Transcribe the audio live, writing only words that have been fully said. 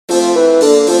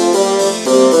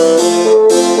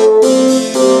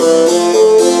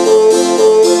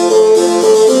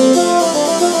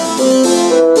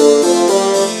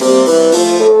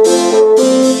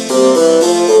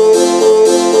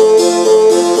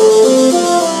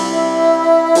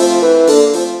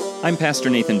Pastor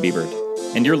Nathan Biebert,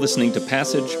 and you're listening to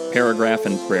Passage, Paragraph,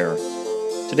 and Prayer.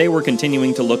 Today we're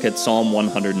continuing to look at Psalm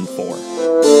 104.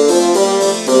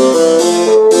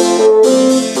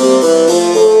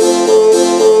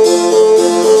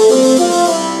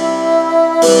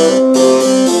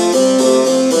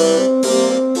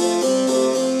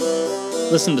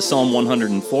 Listen to Psalm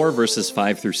 104, verses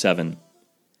 5 through 7.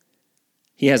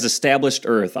 He has established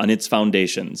earth on its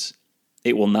foundations.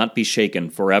 It will not be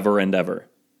shaken forever and ever.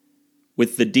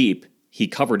 With the deep, he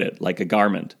covered it like a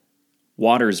garment.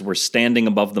 Waters were standing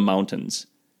above the mountains.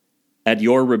 At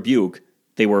your rebuke,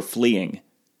 they were fleeing.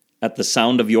 At the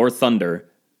sound of your thunder,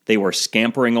 they were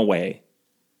scampering away.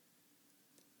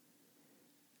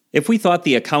 If we thought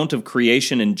the account of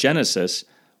creation in Genesis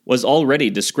was already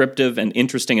descriptive and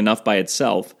interesting enough by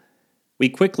itself, we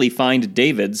quickly find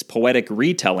David's poetic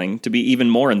retelling to be even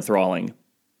more enthralling.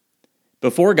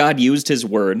 Before God used his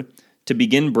word to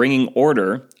begin bringing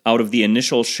order out of the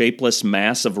initial shapeless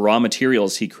mass of raw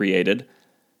materials he created,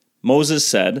 Moses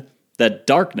said that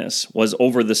darkness was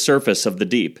over the surface of the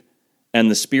deep,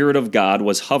 and the Spirit of God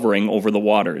was hovering over the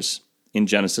waters, in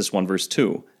Genesis 1 verse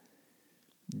 2.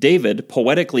 David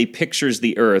poetically pictures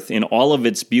the earth in all of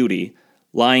its beauty,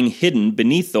 lying hidden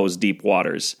beneath those deep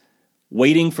waters,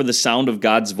 waiting for the sound of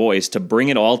God's voice to bring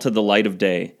it all to the light of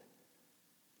day.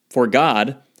 For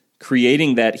God,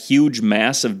 creating that huge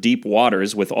mass of deep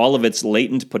waters with all of its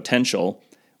latent potential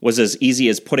was as easy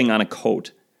as putting on a coat,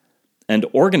 and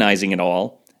organizing it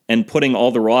all and putting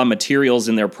all the raw materials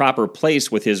in their proper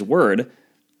place with his word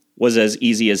was as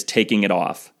easy as taking it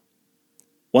off.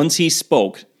 Once he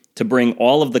spoke to bring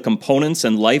all of the components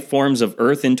and life forms of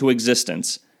earth into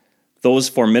existence, those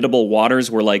formidable waters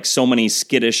were like so many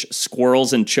skittish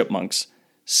squirrels and chipmunks,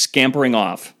 scampering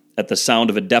off at the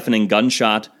sound of a deafening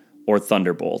gunshot or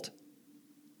thunderbolt.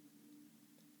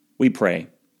 We pray.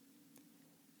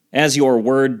 As your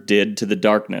word did to the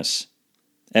darkness,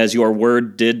 as your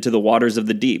word did to the waters of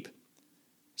the deep,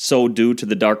 so do to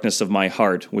the darkness of my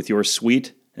heart with your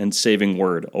sweet and saving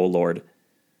word, O Lord.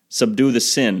 Subdue the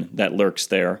sin that lurks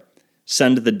there.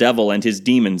 Send the devil and his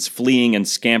demons fleeing and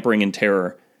scampering in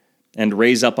terror, and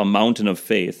raise up a mountain of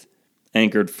faith,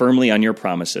 anchored firmly on your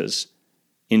promises.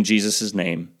 In Jesus'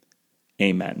 name,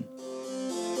 amen.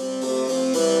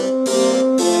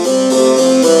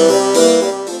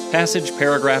 Passage,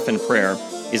 Paragraph, and Prayer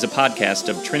is a podcast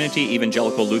of Trinity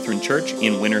Evangelical Lutheran Church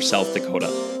in Winter, South Dakota.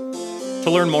 To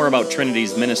learn more about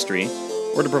Trinity's ministry,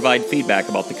 or to provide feedback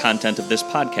about the content of this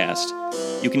podcast,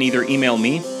 you can either email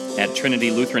me at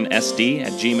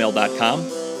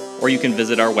trinitylutheransd@gmail.com, or you can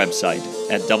visit our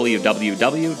website at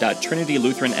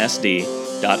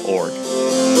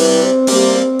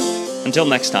www.trinitylutheransd.org. Until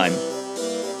next time,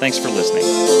 thanks for listening.